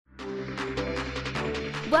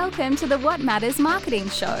Welcome to the What Matters Marketing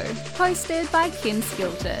Show, hosted by Kim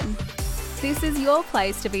Skilton. This is your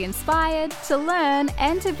place to be inspired, to learn,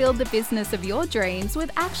 and to build the business of your dreams with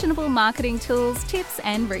actionable marketing tools, tips,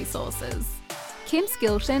 and resources. Kim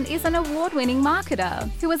Skilton is an award-winning marketer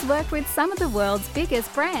who has worked with some of the world's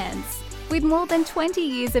biggest brands. With more than 20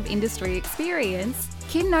 years of industry experience,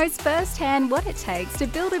 Kim knows firsthand what it takes to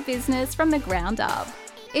build a business from the ground up.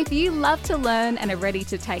 If you love to learn and are ready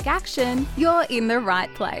to take action, you're in the right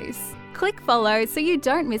place. Click follow so you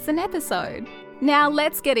don't miss an episode. Now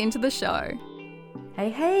let's get into the show.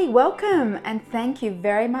 Hey, welcome and thank you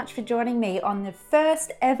very much for joining me on the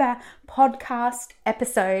first ever podcast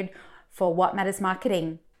episode for What Matters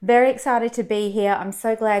Marketing. Very excited to be here. I'm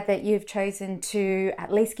so glad that you've chosen to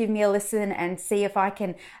at least give me a listen and see if I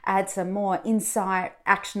can add some more insight,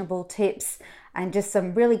 actionable tips, and just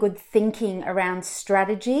some really good thinking around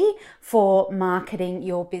strategy for marketing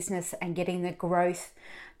your business and getting the growth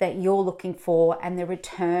that you're looking for and the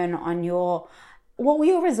return on your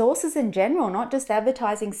resources in general, not just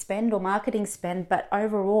advertising spend or marketing spend, but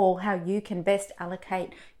overall how you can best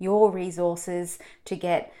allocate your resources to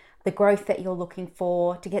get the growth that you're looking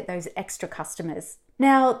for, to get those extra customers.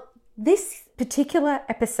 Now, this particular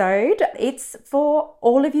episode, it's for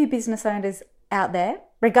all of you business owners out there.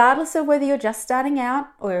 Regardless of whether you're just starting out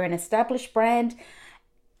or you're an established brand,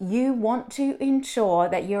 you want to ensure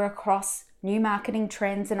that you're across new marketing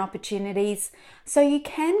trends and opportunities so you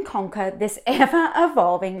can conquer this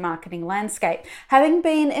ever-evolving marketing landscape. Having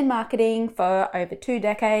been in marketing for over 2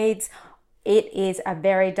 decades, it is a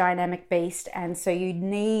very dynamic beast, and so you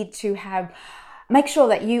need to make sure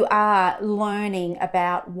that you are learning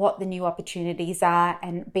about what the new opportunities are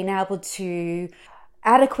and being able to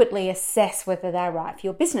adequately assess whether they're right for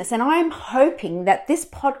your business. And I'm hoping that this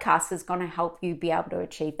podcast is going to help you be able to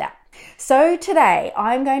achieve that. So today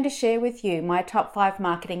I'm going to share with you my top 5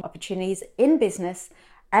 marketing opportunities in business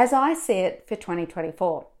as I see it for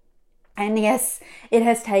 2024. And yes, it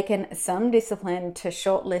has taken some discipline to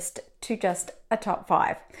shortlist to just a top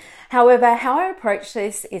 5. However, how I approach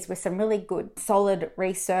this is with some really good, solid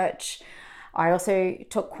research. I also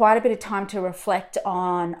took quite a bit of time to reflect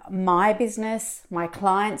on my business, my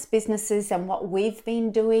clients' businesses, and what we've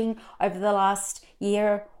been doing over the last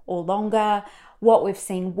year or longer, what we've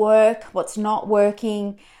seen work, what's not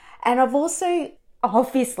working. And I've also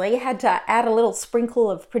obviously had to add a little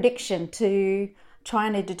sprinkle of prediction to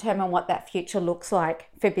trying to determine what that future looks like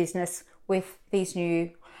for business with these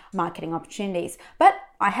new marketing opportunities. But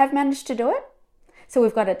I have managed to do it. So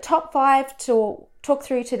we've got a top 5 to talk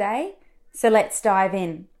through today. So let's dive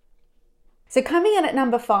in. So coming in at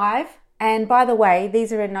number 5, and by the way,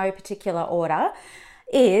 these are in no particular order,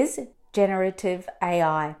 is generative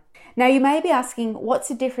AI. Now you may be asking, what's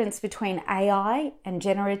the difference between AI and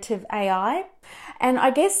generative AI? And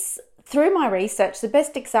I guess through my research, the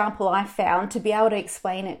best example I found to be able to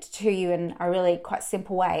explain it to you in a really quite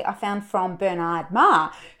simple way, I found from Bernard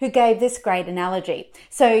Marr, who gave this great analogy.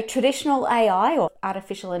 So traditional AI, or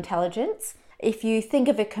artificial intelligence, if you think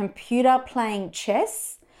of a computer playing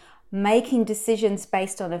chess, making decisions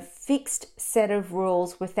based on a fixed set of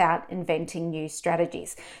rules without inventing new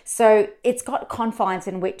strategies. So it's got confines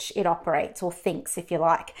in which it operates or thinks, if you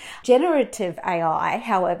like. Generative AI,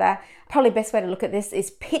 however, probably the best way to look at this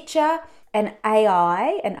is picture an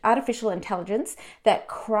AI, an artificial intelligence that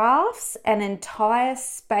crafts an entire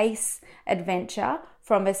space adventure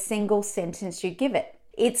from a single sentence you give it.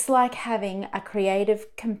 It's like having a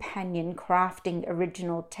creative companion crafting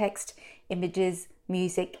original text, images,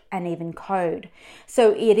 music, and even code.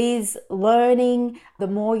 So it is learning. The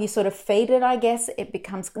more you sort of feed it, I guess, it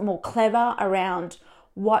becomes more clever around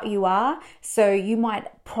what you are. So you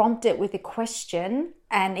might prompt it with a question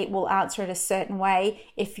and it will answer it a certain way.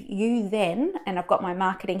 If you then, and I've got my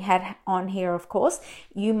marketing hat on here, of course,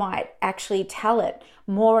 you might actually tell it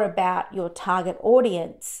more about your target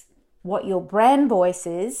audience, what your brand voice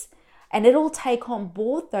is, and it'll take on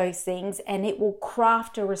board those things and it will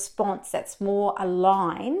craft a response that's more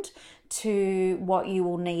aligned to what you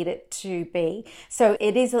will need it to be. So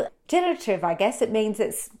it is a generative, I guess. It means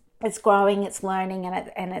it's growing, it's learning,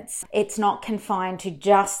 and it's not confined to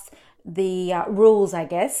just the rules, I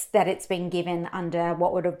guess, that it's been given under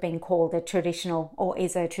what would have been called a traditional or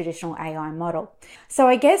is a traditional AI model. So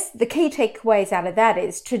I guess the key takeaways out of that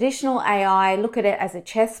is traditional AI, look at it as a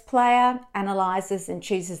chess player, analyzes and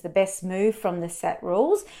chooses the best move from the set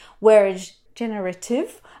rules, whereas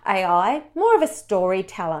generative AI, more of a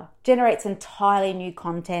storyteller, generates entirely new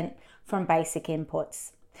content from basic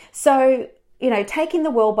inputs. So, taking the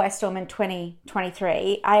world by storm in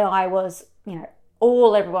 2023, AI was,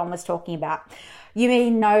 all everyone was talking about. You may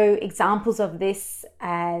know examples of this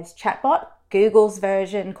as chatbot, Google's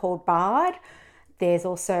version called Bard. There's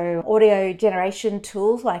also audio generation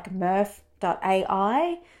tools like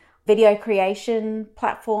Murf.ai, video creation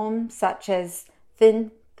platforms such as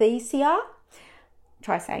Synthesia.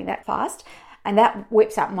 Try saying that fast. And that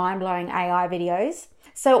whips up mind-blowing AI videos.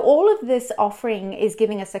 So all of this offering is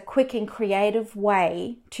giving us a quick and creative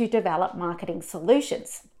way to develop marketing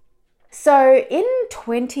solutions. So in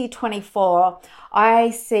 2024, I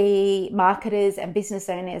see marketers and business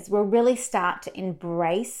owners will really start to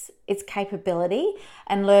embrace its capability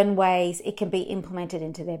and learn ways it can be implemented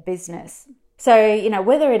into their business. So,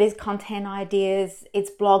 whether it is content ideas,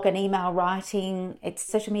 it's blog and email writing, it's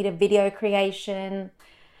social media video creation,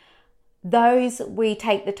 those we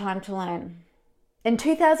take the time to learn. In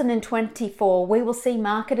 2024, we will see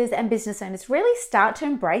marketers and business owners really start to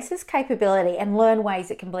embrace this capability and learn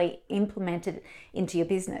ways it can be implemented into your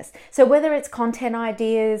business. So whether it's content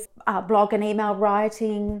ideas, blog and email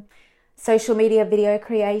writing, social media video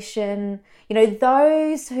creation,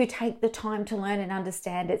 those who take the time to learn and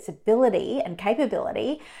understand its ability and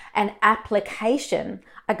capability and application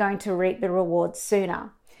are going to reap the rewards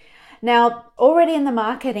sooner. Now, already in the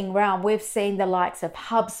marketing realm, we've seen the likes of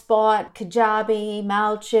HubSpot, Kajabi,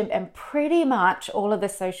 MailChimp, and pretty much all of the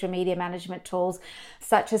social media management tools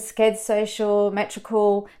such as Sked Social,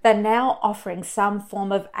 Metrical. They're now offering some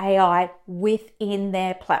form of AI within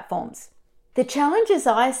their platforms. The challenges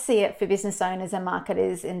I see it for business owners and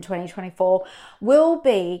marketers in 2024 will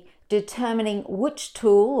be determining which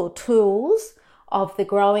tool or tools of the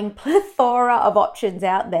growing plethora of options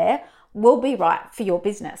out there will be right for your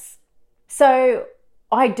business. So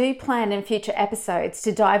I do plan in future episodes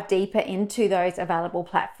to dive deeper into those available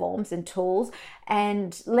platforms and tools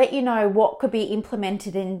and let you know what could be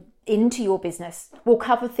implemented into your business. We'll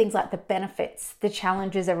cover things like the benefits, the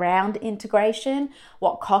challenges around integration,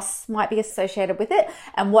 what costs might be associated with it,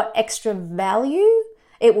 and what extra value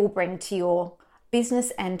it will bring to your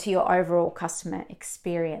business and to your overall customer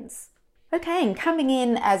experience. Okay, and coming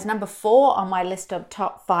in as number 4 on my list of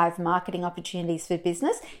top 5 marketing opportunities for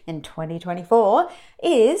business in 2024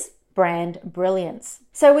 is brand brilliance.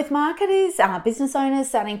 So with marketers, business owners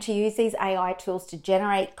starting to use these AI tools to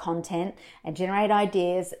generate content and generate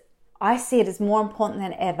ideas, I see it as more important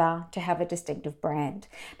than ever to have a distinctive brand.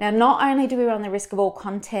 Now, not only do we run the risk of all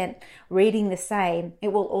content reading the same,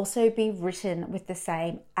 it will also be written with the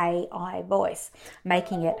same AI voice,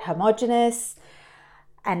 making it homogeneous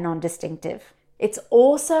and non-distinctive. It's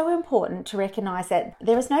also important to recognize that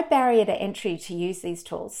there is no barrier to entry to use these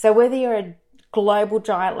tools. So whether you're a global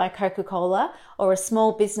giant like Coca-Cola or a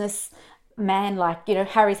small business man like,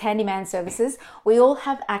 Harry's Handyman Services, we all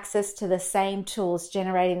have access to the same tools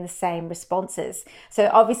generating the same responses. So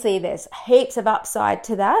obviously there's heaps of upside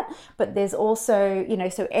to that, but there's also,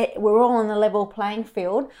 we're all on the level playing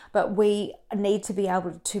field, but we need to be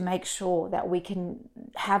able to make sure that we can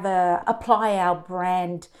apply our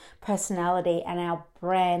brand personality and our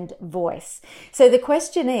brand voice. So the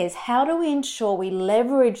question is, how do we ensure we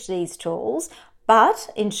leverage these tools but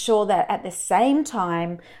ensure that at the same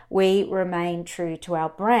time we remain true to our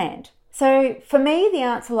brand? So for me, the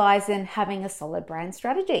answer lies in having a solid brand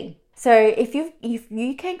strategy. So if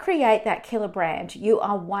you can create that killer brand, you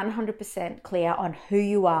are 100% clear on who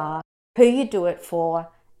you are, who you do it for,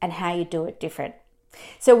 and how you do it different.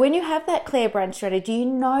 So when you have that clear brand strategy, you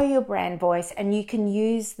know your brand voice, and you can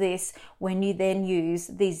use this when you then use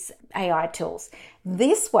these AI tools.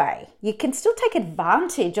 This way, you can still take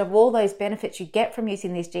advantage of all those benefits you get from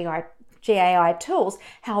using these GAI tools.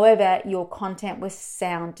 However, your content will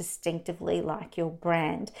sound distinctively like your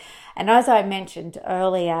brand. And as I mentioned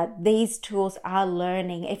earlier, these tools are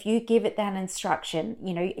learning. If you give it that instruction,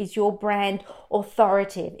 is your brand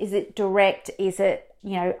authoritative? Is it direct? Is it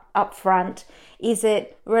upfront? Is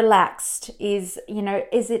it relaxed? Is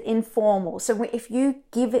it informal? So if you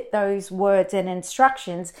give it those words and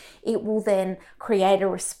instructions, it will then create a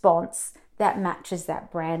response that matches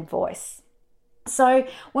that brand voice. So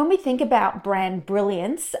when we think about brand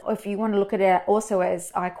brilliance, if you want to look at it also,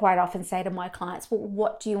 as I quite often say to my clients, well,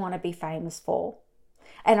 what do you want to be famous for?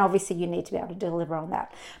 And obviously you need to be able to deliver on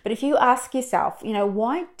that. But if you ask yourself,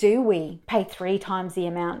 why do we pay 3 times the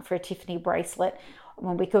amount for a Tiffany bracelet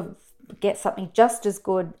when we could get something just as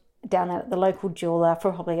good down at the local jeweler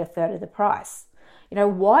for probably a third of the price?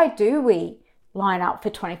 Why do we line up for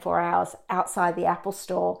 24 hours outside the Apple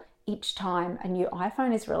store each time a new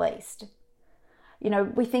iPhone is released?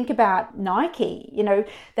 We think about Nike,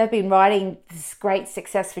 they've been riding this great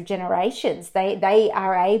success for generations. They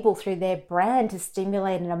are able through their brand to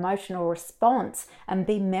stimulate an emotional response and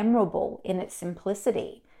be memorable in its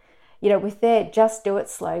simplicity. With their Just Do It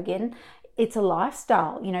slogan, it's a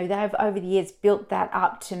lifestyle. They've over the years built that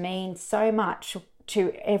up to mean so much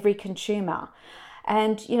to every consumer.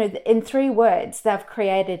 And, in 3 words, they've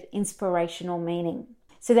created inspirational meaning.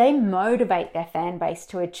 So they motivate their fan base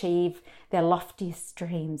to achieve their loftiest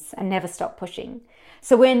dreams and never stop pushing.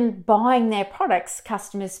 So when buying their products,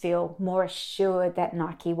 customers feel more assured that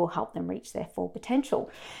Nike will help them reach their full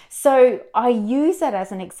potential. So I use that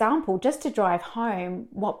as an example just to drive home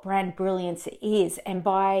what brand brilliance is. And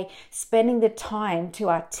by spending the time to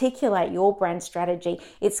articulate your brand strategy,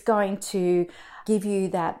 it's going to give you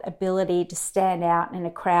that ability to stand out in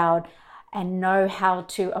a crowd and know how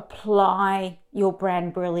to apply your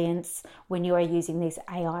brand brilliance when you are using these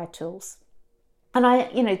AI tools. And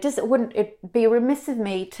it'd be remiss of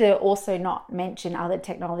me to also not mention other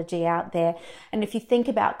technology out there. And if you think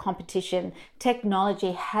about competition,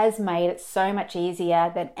 technology has made it so much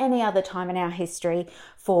easier than any other time in our history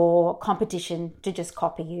for competition to just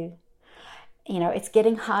copy you. It's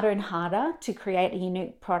getting harder and harder to create a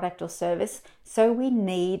unique product or service, so we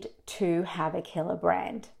need to have a killer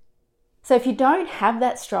brand. So if you don't have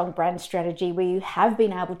that strong brand strategy where you have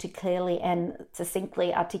been able to clearly and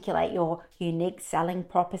succinctly articulate your unique selling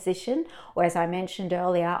proposition, or as I mentioned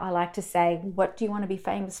earlier, I like to say, what do you want to be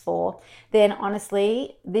famous for? Then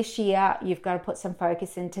honestly, this year, you've got to put some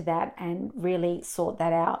focus into that and really sort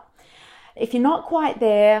that out. If you're not quite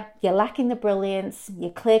there, you're lacking the brilliance,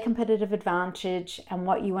 your clear competitive advantage, and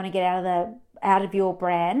what you want to get out of your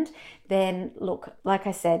brand, then look, like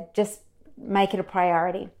I said, just make it a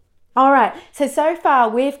priority. All right, so far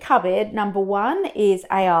we've covered number 1 is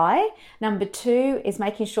AI. Number 2 is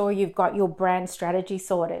making sure you've got your brand strategy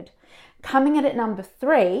sorted. Coming in at number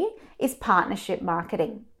 3 is partnership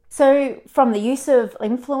marketing. So from the use of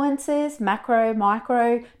influencers, macro,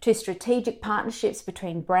 micro, to strategic partnerships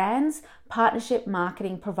between brands, partnership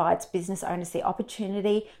marketing provides business owners the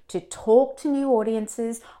opportunity to talk to new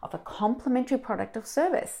audiences of a complementary product or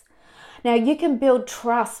service. Now, you can build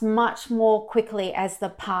trust much more quickly as the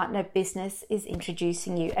partner business is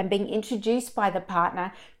introducing you. And being introduced by the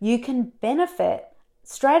partner, you can benefit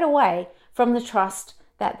straight away from the trust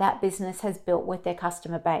that business has built with their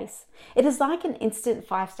customer base. It is like an instant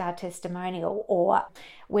 5-star testimonial, or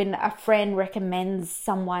when a friend recommends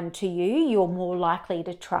someone to you, you're more likely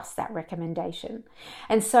to trust that recommendation.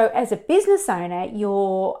 And so as a business owner,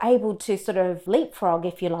 you're able to sort of leapfrog,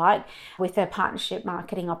 if you like, with a partnership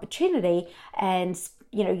marketing opportunity, and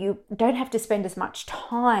you don't have to spend as much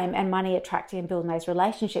time and money attracting and building those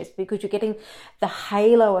relationships, because you're getting the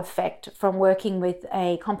halo effect from working with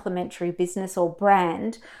a complementary business or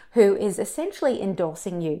brand who is essentially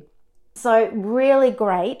endorsing you. So really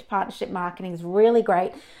great. Partnership marketing is really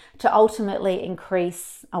great to ultimately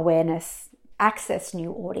increase awareness, access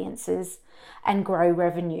new audiences, and grow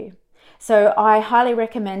revenue. So I highly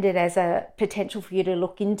recommend it as a potential for you to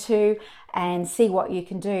look into and see what you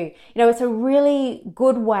can do. It's a really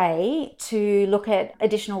good way to look at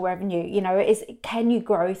additional revenue. Can you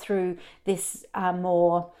grow through this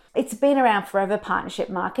more? It's been around forever, partnership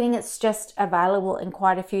marketing. It's just available in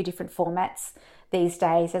quite a few different formats these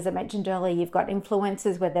days. As I mentioned earlier, you've got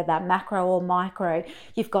influencers, whether they're macro or micro.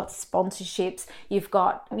 You've got sponsorships. You've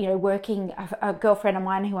got, working, a girlfriend of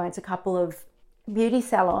mine who owns a couple of beauty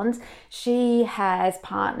salons. She has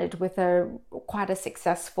partnered with quite a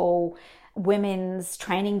successful women's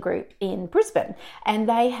training group in Brisbane, and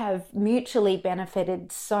they have mutually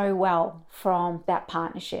benefited so well from that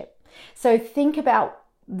partnership. So think about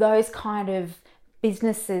those kind of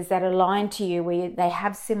businesses that align to you, where they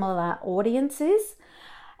have similar audiences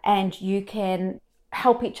and you can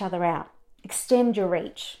help each other out, extend your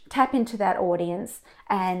reach, tap into that audience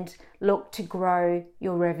and look to grow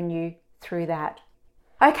your revenue through that.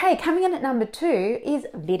 Okay, coming in at number 2 is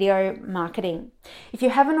video marketing. If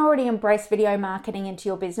you haven't already embraced video marketing into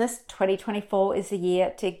your business, 2024 is the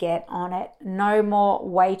year to get on it. No more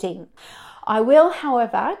waiting. I will,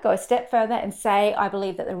 however, go a step further and say I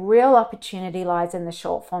believe that the real opportunity lies in the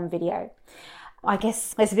short form video. I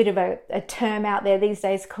guess there's a bit of a term out there these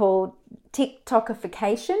days called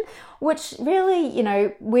TikTokification, which really,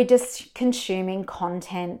 we're just consuming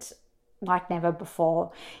content like never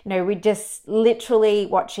before. We're just literally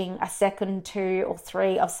watching a second, 2 or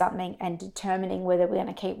 3 of something and determining whether we're going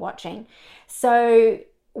to keep watching. So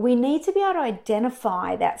we need to be able to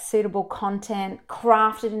identify that suitable content,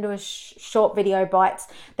 craft it into a short video bites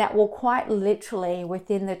that will quite literally,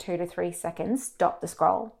 within the 2 to 3 seconds, stop the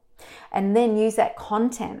scroll, and then use that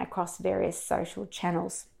content across various social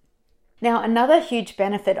channels. Now, another huge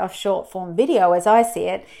benefit of short form video, as I see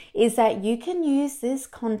it, is that you can use this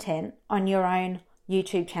content on your own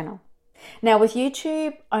YouTube channel. Now with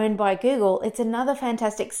YouTube owned by Google, it's another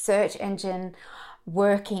fantastic search engine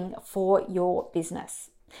working for your business.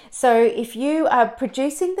 So if you are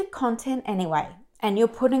producing the content anyway, and you're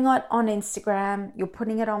putting it on Instagram, you're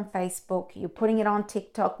putting it on Facebook, you're putting it on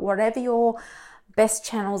TikTok, whatever your best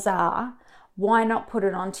channels are, why not put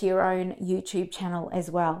it onto your own YouTube channel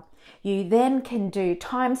as well? You then can do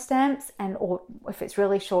timestamps, or if it's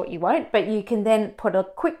really short, you won't, but you can then put a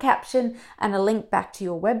quick caption and a link back to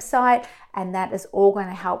your website, and that is all going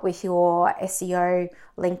to help with your SEO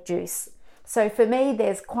link juice. So for me,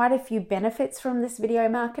 there's quite a few benefits from this video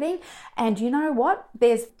marketing. And you know what?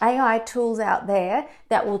 There's AI tools out there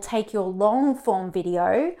that will take your long form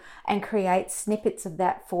video and create snippets of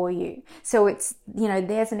that for you. So it's,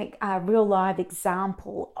 there's a real live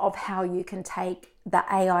example of how you can take the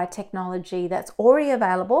AI technology that's already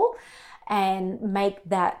available and make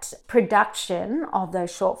that production of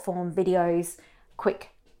those short form videos quick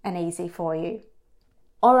and easy for you.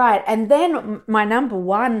 All right. And then my number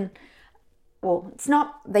one, well,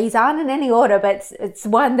 these aren't in any order, but it's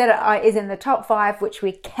one that is in the top 5, which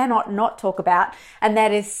we cannot not talk about, and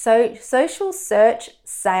that is social search,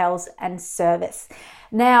 sales, and service.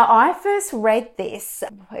 Now, I first read this,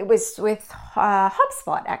 it was with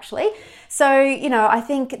HubSpot actually. So, I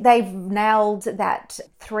think they've nailed that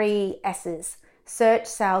 3 S's, search,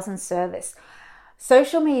 sales, and service.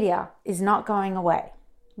 Social media is not going away.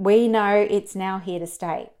 We know it's now here to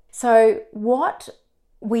stay. So what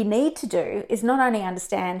we need to do is not only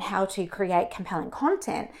understand how to create compelling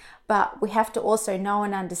content, but we have to also know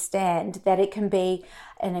and understand that it can be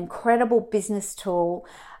an incredible business tool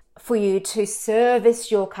for you to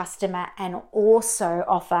service your customer and also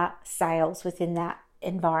offer sales within that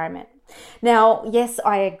environment. Now, yes,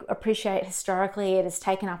 I appreciate historically it has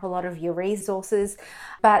taken up a lot of your resources,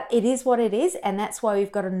 but it is what it is, and that's why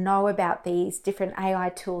we've got to know about these different AI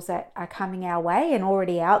tools that are coming our way and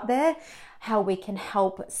already out there, how we can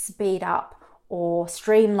help speed up or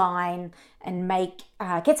streamline and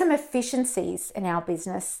get some efficiencies in our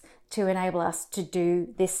business to enable us to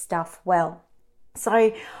do this stuff well.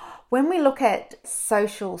 So when we look at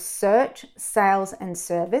social search, sales, and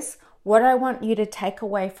service, what I want you to take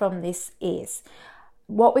away from this is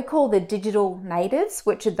what we call the digital natives,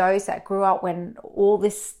 which are those that grew up when all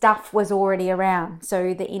this stuff was already around.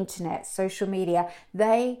 So the internet, social media,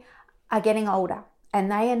 they are getting older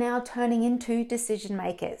and they are now turning into decision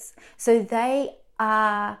makers. So they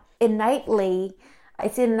are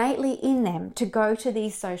it's innately in them to go to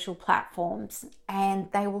these social platforms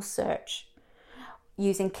and they will search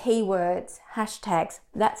using keywords, hashtags.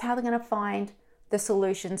 That's how they're going to find the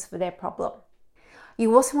solutions for their problem.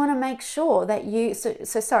 You also want to make sure that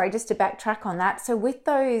just to backtrack on that. So with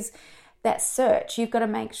that search, you've got to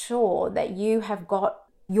make sure that you have got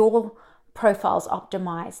your profiles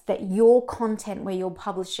optimized, that your content where you're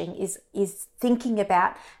publishing is thinking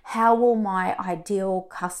about how will my ideal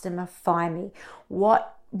customer find me?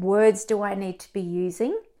 What words do I need to be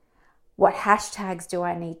using? What hashtags do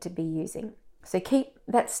I need to be using? So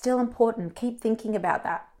that's still important. Keep thinking about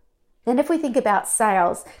that. Then if we think about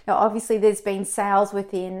sales, now obviously there's been sales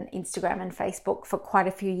within Instagram and Facebook for quite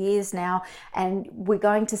a few years now, and we're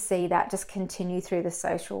going to see that just continue through the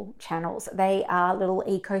social channels. They are little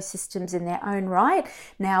ecosystems in their own right,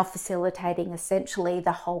 now facilitating essentially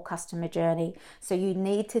the whole customer journey. So you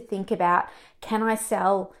need to think about, can I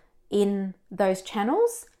sell in those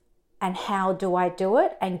channels? And how do I do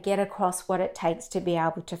it and get across what it takes to be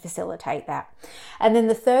able to facilitate that? And then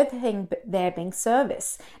the third thing there being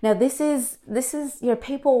service. Now this is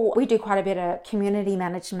people, we do quite a bit of community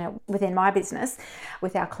management within my business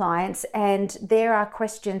with our clients, and there are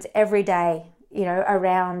questions every day,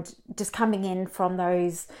 around just coming in from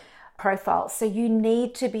those profiles. So you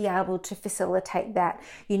need to be able to facilitate that.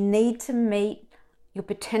 You need to meet your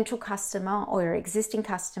potential customer or your existing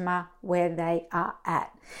customer where they are at.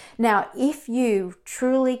 Now, if you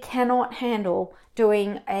truly cannot handle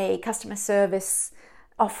doing a customer service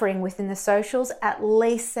offering within the socials, at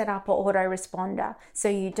least set up an autoresponder so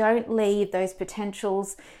you don't leave those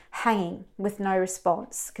potentials hanging with no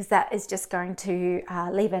response, because that is just going to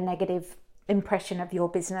leave a negative impression of your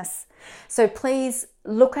business. So please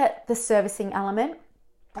look at the servicing element.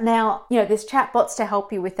 Now, there's chatbots to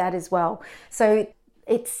help you with that as well. So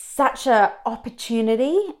it's such an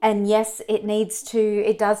opportunity, and yes,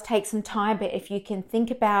 it does take some time, but if you can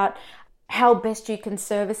think about how best you can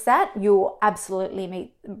service that, you'll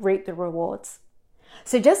absolutely reap the rewards.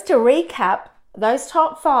 So just to recap, those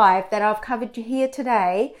top 5 that I've covered here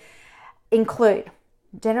today include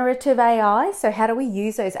generative AI. So how do we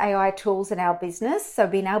use those AI tools in our business? So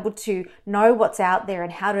being able to know what's out there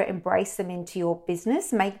and how to embrace them into your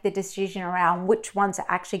business, make the decision around which ones are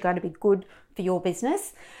actually going to be good for your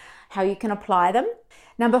business, how you can apply them.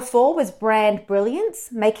 Number 4 was brand brilliance,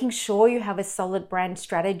 making sure you have a solid brand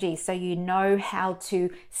strategy so you know how to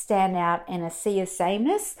stand out in a sea of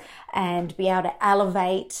sameness and be able to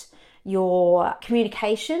elevate your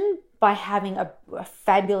communication by having a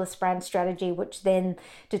fabulous brand strategy, which then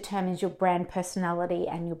determines your brand personality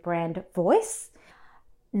and your brand voice.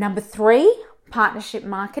 Number 3, partnership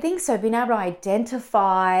marketing. So being able to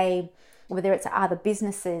identify whether it's other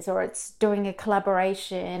businesses or it's doing a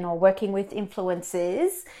collaboration or working with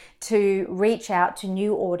influencers to reach out to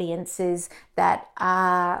new audiences that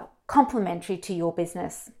are complementary to your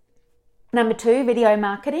business. Number 2, video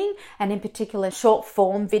marketing, and in particular short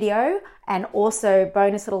form video, and also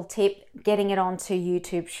bonus little tip, getting it onto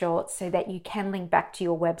YouTube Shorts so that you can link back to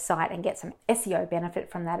your website and get some SEO benefit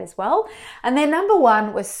from that as well. And then number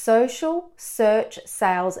 1 was social, search,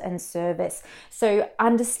 sales, and service. So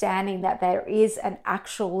understanding that there is an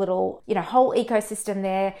actual little, whole ecosystem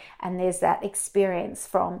there, and there's that experience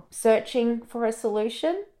from searching for a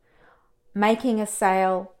solution, making a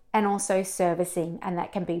sale, and also servicing, and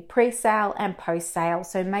that can be pre-sale and post-sale.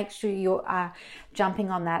 So make sure you are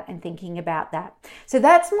jumping on that and thinking about that. So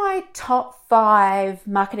that's my top 5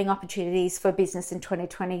 marketing opportunities for business in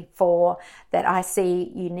 2024 that I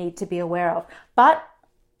see you need to be aware of. But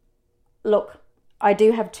look, I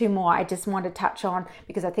do have 2 more I just want to touch on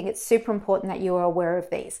because I think it's super important that you are aware of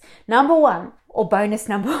these. Number 1, or bonus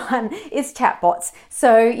number 1, is chatbots.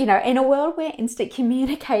 So, in a world where instant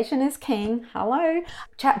communication is king,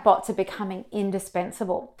 chatbots are becoming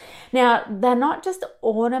indispensable. Now, they're not just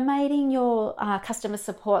automating your customer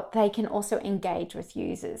support, they can also engage with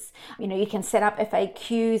users. You can set up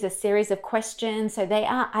FAQs, a series of questions, so they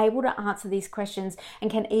are able to answer these questions and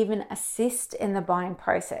can even assist in the buying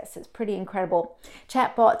process. It's pretty incredible.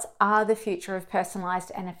 Chatbots are the future of personalized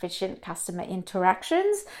and efficient customer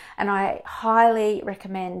interactions, and I highly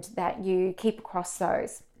recommend that you keep across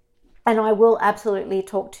those. And I will absolutely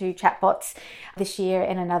talk to chatbots this year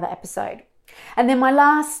in another episode. And then my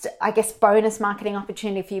last, bonus marketing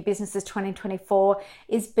opportunity for your businesses 2024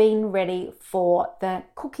 is being ready for the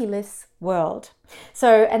cookieless world.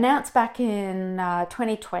 So announced back in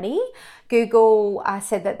 2020, Google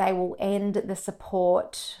said that they will end the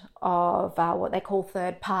support of what they call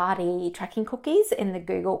third-party tracking cookies in the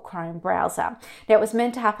Google Chrome browser. Now, it was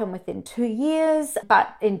meant to happen within 2 years,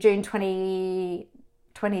 but in June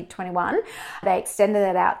 2021, they extended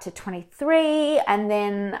it out to 23, and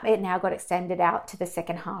then it now got extended out to the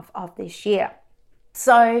second half of this year.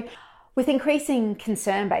 So with increasing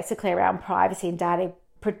concern basically around privacy and data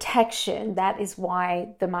protection, that is why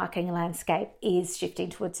the marketing landscape is shifting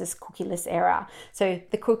towards this cookieless era. So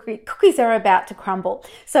the cookies are about to crumble.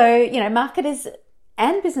 So, marketers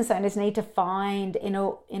and business owners need to find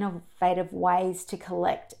innovative ways to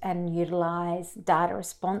collect and utilize data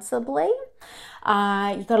responsibly.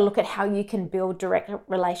 You've got to look at how you can build direct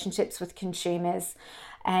relationships with consumers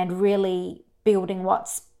and really building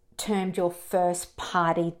what's termed your first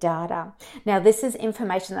party data. Now, this is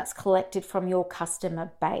information that's collected from your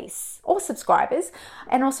customer base or subscribers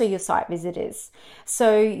and also your site visitors.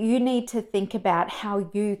 So you need to think about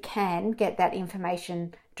how you can get that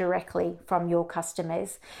information directly from your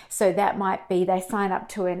customers. So that might be they sign up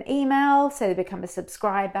to an email, so they become a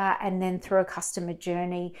subscriber, and then through a customer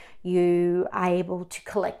journey, you are able to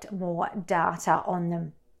collect more data on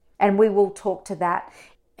them. And we will talk to that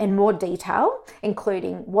in more detail,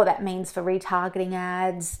 including what that means for retargeting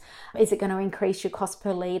ads. Is it going to increase your cost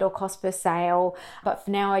per lead or cost per sale? But for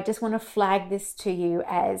now, I just want to flag this to you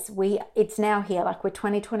as it's now here, we're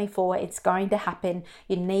 2024, it's going to happen.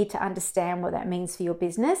 You need to understand what that means for your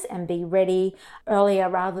business and be ready earlier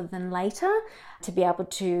rather than later to be able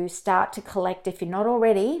to start to collect, if you're not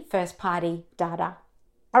already, first party data.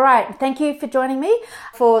 All right, thank you for joining me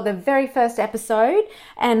for the very first episode.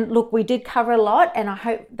 And look, we did cover a lot, and I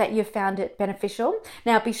hope that you found it beneficial.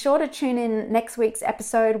 Now, be sure to tune in next week's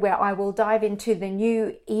episode where I will dive into the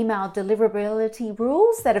new email deliverability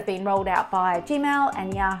rules that have been rolled out by Gmail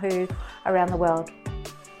and Yahoo around the world.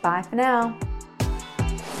 Bye for now.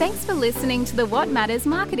 Thanks for listening to the What Matters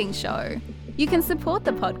Marketing Show. You can support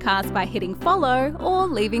the podcast by hitting follow or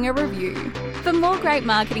leaving a review. For more great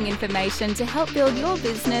marketing information to help build your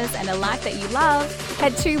business and a life that you love,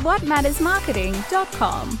 head to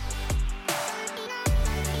whatmattersmarketing.com.